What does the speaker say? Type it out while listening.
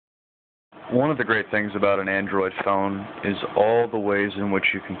One of the great things about an Android phone is all the ways in which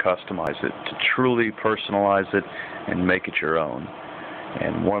you can customize it, to truly personalize it and make it your own.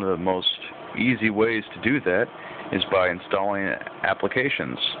 And one of the most easy ways to do that is by installing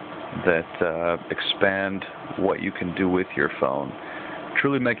applications that expand what you can do with your phone.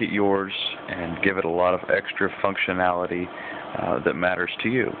 Truly make it yours and give it a lot of extra functionality that matters to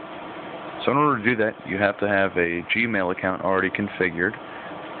you. So in order to do that, you have to have a Gmail account already configured.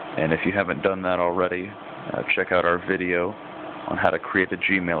 And if you haven't done that already, check out our video on how to create a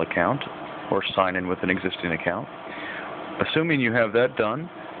Gmail account or sign in with an existing account. Assuming you have that done,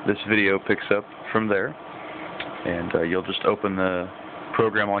 this video picks up from there, and you'll just open the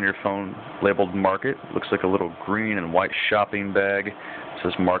program on your phone labeled Market. Looks like a little green and white shopping bag. It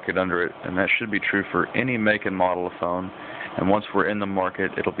says Market under it, and that should be true for any make and model of phone. And once we're in the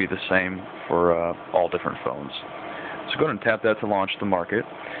market, it'll be the same for all different phones. So go ahead and tap that to launch the market.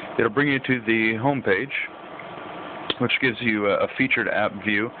 It'll bring you to the home page, which gives you a featured app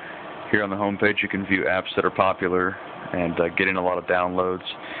view. Here on the home page, you can view apps that are popular and get in a lot of downloads.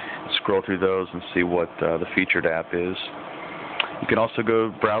 Scroll through those and see what the featured app is. You can also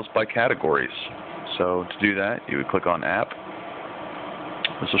go browse by categories. So to do that, you would click on App.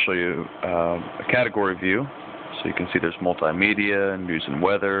 This will show you a category view. So you can see there's multimedia, news and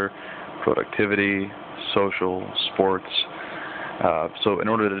weather, productivity, social, sports. So in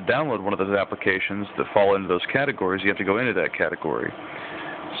order to download one of those applications that fall into those categories, you have to go into that category.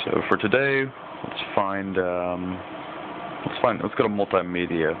 So for today, let's go to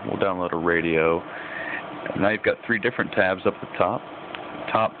multimedia. We'll download a radio. And now you've got three different tabs up the top.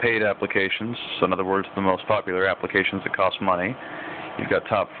 Top paid applications, so in other words, the most popular applications that cost money. You've got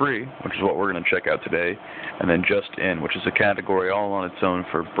top free, which is what we're going to check out today, and then just in, which is a category all on its own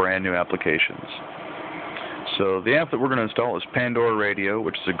for brand new applications. So the app that we're going to install is Pandora Radio,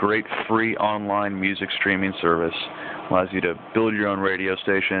 which is a great free online music streaming service. Allows you to build your own radio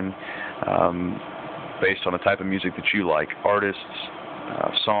station based on the type of music that you like. Artists,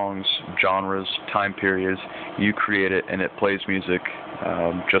 songs, genres, time periods. You create it and it plays music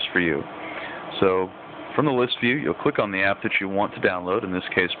just for you. So from the list view, you'll click on the app that you want to download, in this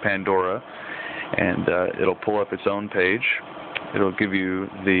case Pandora, and it'll pull up its own page. It'll give you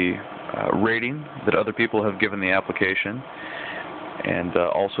the rating that other people have given the application, and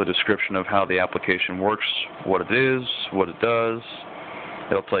also a description of how the application works, what it is, what it does.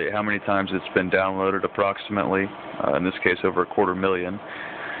 It'll tell you how many times it's been downloaded approximately, in this case over 250,000.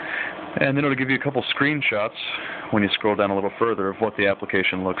 And then it'll give you a couple screenshots when you scroll down a little further of what the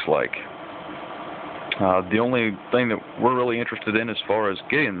application looks like. The only thing that we're really interested in as far as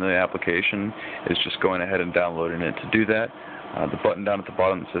getting the application is just going ahead and downloading it. To do that, the button down at the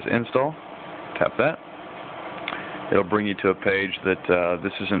bottom that says Install, tap that. It'll bring you to a page that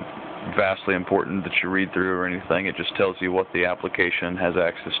this isn't vastly important that you read through or anything. It just tells you what the application has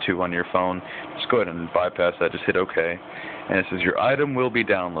access to on your phone. Just go ahead and bypass that. Just hit OK. And it says your item will be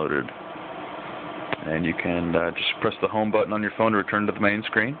downloaded. And you can just press the home button on your phone to return to the main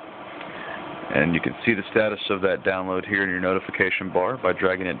screen. And you can see the status of that download here in your notification bar by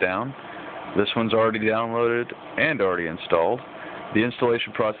dragging it down. This one's already downloaded and already installed. The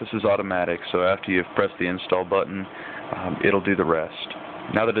installation process is automatic, so after you've pressed the install button, it'll do the rest.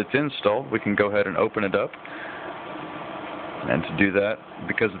 Now that it's installed, we can go ahead and open it up. And to do that,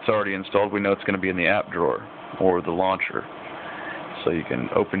 because it's already installed, we know it's going to be in the app drawer or the launcher. So you can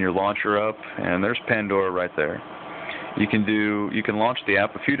open your launcher up, and there's Pandora right there. You can launch the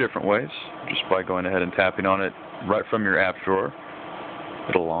app a few different ways, just by going ahead and tapping on it right from your app drawer.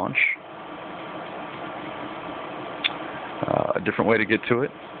 It'll launch. A different way to get to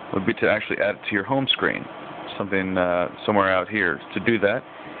it would be to actually add it to your home screen, something somewhere out here. To do that,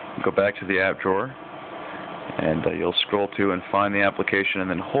 go back to the app drawer, and you'll scroll to and find the application, and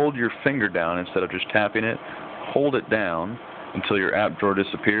then hold your finger down instead of just tapping it. Hold it down until your app drawer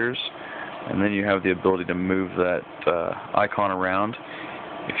disappears, and then you have the ability to move that icon around.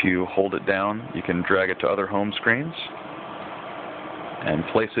 If you hold it down, you can drag it to other home screens and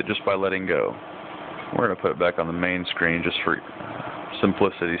place it just by letting go. We're going to put it back on the main screen just for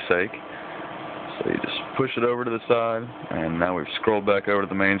simplicity's sake. So you just push it over to the side, and now we've scrolled back over to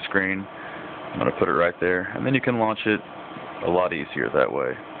the main screen. I'm going to put it right there, and then you can launch it a lot easier that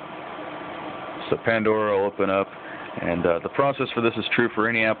way. So Pandora will open up, and the process for this is true for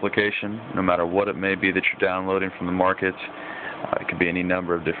any application, no matter what it may be that you're downloading from the market. It could be any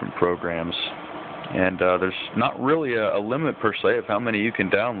number of different programs. And there's not really a limit per se of how many you can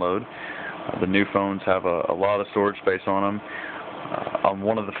download. The new phones have a lot of storage space on them. On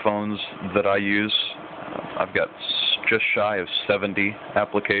one of the phones that I use, I've got just shy of 70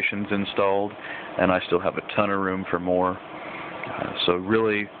 applications installed, and I still have a ton of room for more. So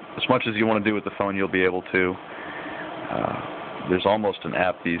really, as much as you want to do with the phone, you'll be able to. There's almost an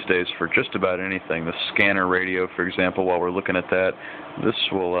app these days for just about anything. The scanner radio, for example, while we're looking at that, this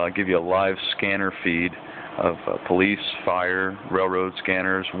will give you a live scanner feed of police, fire, railroad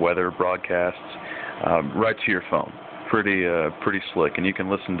scanners, weather broadcasts, right to your phone. Pretty slick, and you can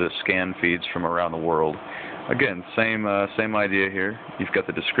listen to scan feeds from around the world. Again, same idea here. You've got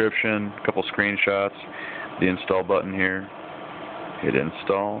the description, a couple screenshots, the install button here. Hit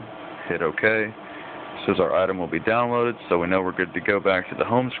install, hit OK. Says our item will be downloaded, so we know we're good to go back to the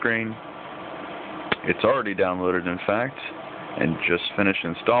home screen. It's already downloaded, in fact, and just finished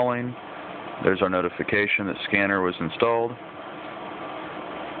installing. There's our notification that scanner was installed.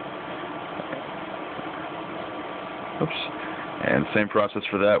 Oops. And same process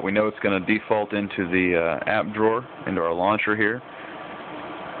for that. We know it's going to default into the app drawer, into our launcher here.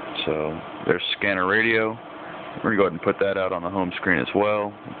 So there's scanner radio. We're going to go ahead and put that out on the home screen as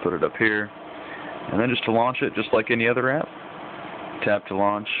well. Put it up here. And then just to launch it, just like any other app, tap to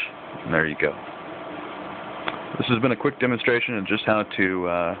launch, and there you go. This has been a quick demonstration of just how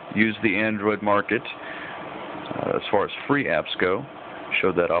to use the Android market as far as free apps go.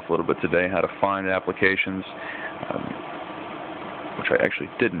 Showed that off a little bit today, how to find applications, which I actually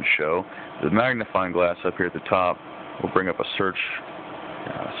didn't show. The magnifying glass up here at the top will bring up a search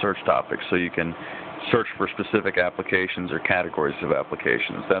topic, so you can search for specific applications or categories of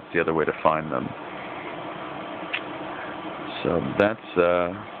applications. That's the other way to find them. So that's,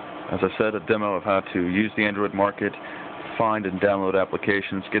 as I said, a demo of how to use the Android market, find and download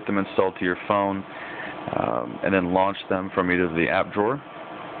applications, get them installed to your phone, and then launch them from either the app drawer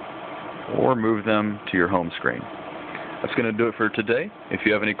or move them to your home screen. That's going to do it for today. If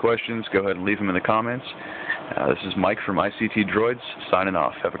you have any questions, go ahead and leave them in the comments. This is Mike from ICT Droids, signing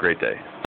off. Have a great day.